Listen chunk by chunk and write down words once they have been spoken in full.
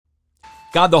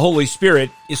God the Holy Spirit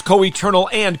is co-eternal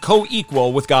and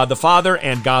co-equal with God the Father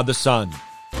and God the Son.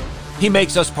 He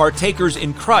makes us partakers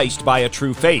in Christ by a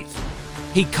true faith.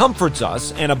 He comforts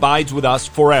us and abides with us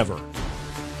forever.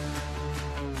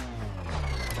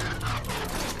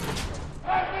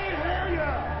 Let me hear you!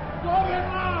 Going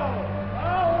low!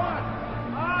 All one,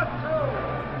 all two,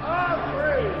 all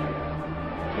three.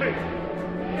 Please.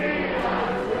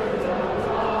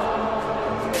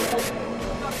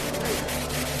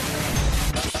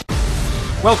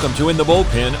 Welcome to In the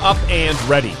Bullpen, Up and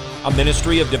Ready, a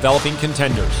ministry of developing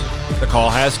contenders. The call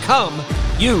has come.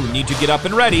 You need to get up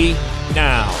and ready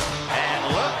now.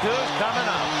 And look who's coming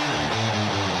up.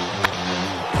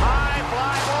 High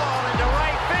fly ball into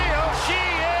right field. She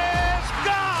is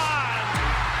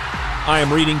gone. I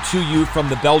am reading to you from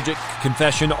the Belgic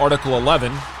Confession, Article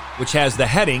 11, which has the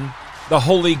heading, The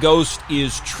Holy Ghost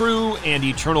is True and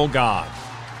Eternal God.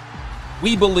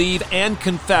 We believe and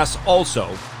confess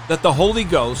also that the Holy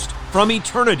Ghost from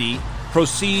eternity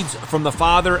proceeds from the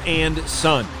Father and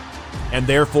Son, and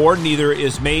therefore neither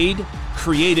is made,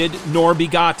 created, nor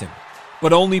begotten,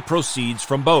 but only proceeds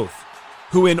from both,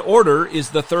 who in order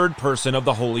is the third person of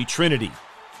the Holy Trinity,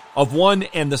 of one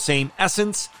and the same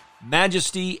essence,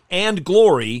 majesty, and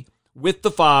glory with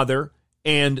the Father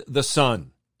and the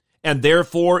Son, and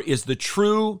therefore is the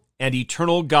true and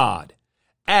eternal God,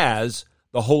 as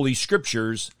the Holy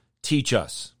Scriptures teach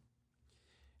us.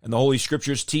 And the Holy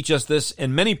Scriptures teach us this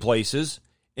in many places,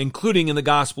 including in the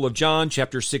Gospel of John,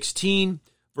 chapter 16,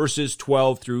 verses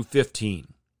 12 through 15.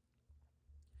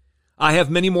 I have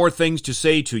many more things to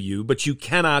say to you, but you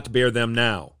cannot bear them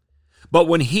now. But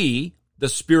when He, the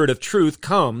Spirit of truth,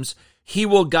 comes, He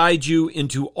will guide you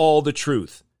into all the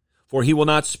truth. For He will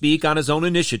not speak on His own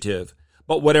initiative,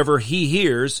 but whatever He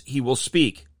hears, He will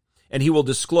speak, and He will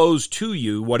disclose to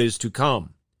you what is to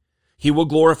come. He will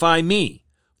glorify Me,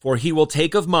 for He will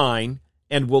take of mine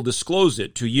and will disclose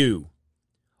it to you.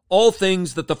 All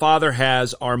things that the Father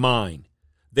has are mine.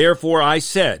 Therefore I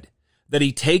said that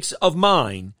He takes of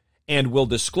mine and will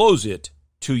disclose it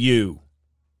to you.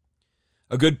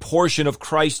 A good portion of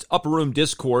Christ's upper room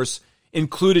discourse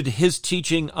included His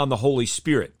teaching on the Holy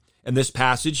Spirit, and this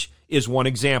passage is one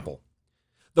example.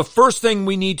 The first thing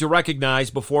we need to recognize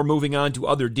before moving on to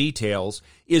other details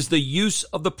is the use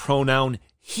of the pronoun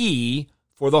He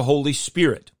for the Holy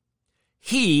Spirit.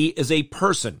 He is a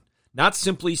person, not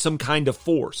simply some kind of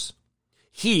force.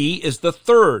 He is the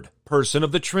third person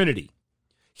of the Trinity.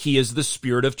 He is the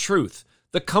Spirit of truth,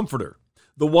 the Comforter,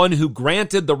 the one who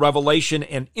granted the revelation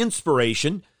and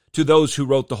inspiration to those who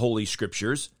wrote the Holy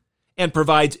Scriptures, and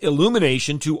provides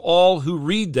illumination to all who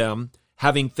read them,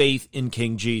 having faith in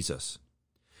King Jesus.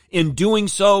 In doing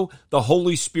so, the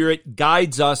Holy Spirit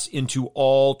guides us into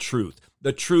all truth,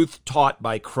 the truth taught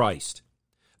by Christ.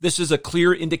 This is a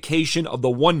clear indication of the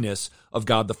oneness of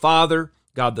God the Father,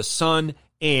 God the Son,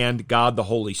 and God the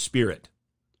Holy Spirit.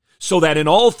 So that in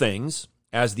all things,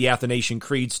 as the Athanasian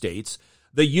Creed states,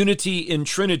 the unity in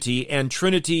Trinity and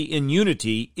Trinity in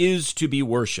unity is to be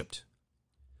worshipped.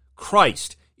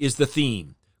 Christ is the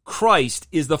theme. Christ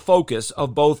is the focus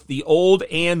of both the Old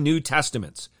and New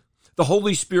Testaments. The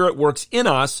Holy Spirit works in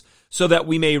us so that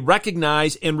we may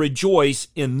recognize and rejoice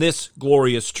in this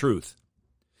glorious truth.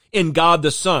 In God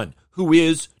the Son, who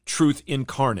is truth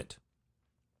incarnate.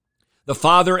 The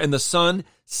Father and the Son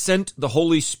sent the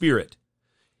Holy Spirit.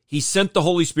 He sent the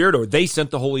Holy Spirit, or they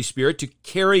sent the Holy Spirit, to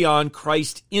carry on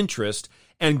Christ's interest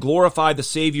and glorify the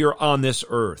Savior on this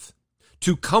earth,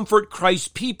 to comfort Christ's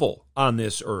people on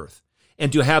this earth,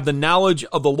 and to have the knowledge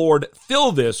of the Lord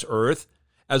fill this earth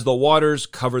as the waters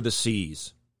cover the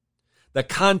seas. The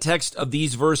context of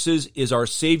these verses is our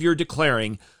Savior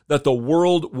declaring that the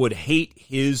world would hate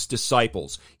His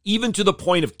disciples, even to the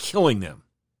point of killing them.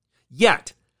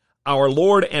 Yet, our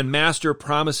Lord and Master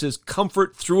promises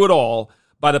comfort through it all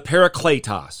by the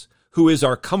Parakletos, who is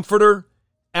our comforter,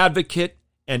 advocate,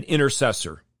 and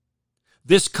intercessor.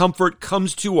 This comfort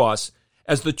comes to us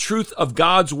as the truth of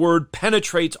God's Word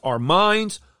penetrates our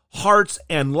minds, hearts,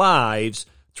 and lives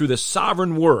through the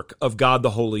sovereign work of God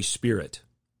the Holy Spirit.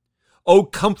 O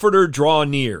Comforter, draw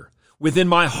near. Within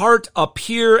my heart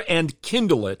appear and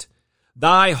kindle it,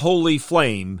 thy holy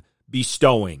flame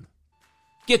bestowing.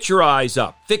 Get your eyes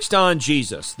up, fixed on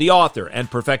Jesus, the author and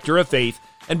perfecter of faith,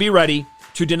 and be ready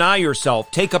to deny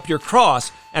yourself, take up your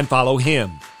cross, and follow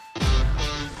Him.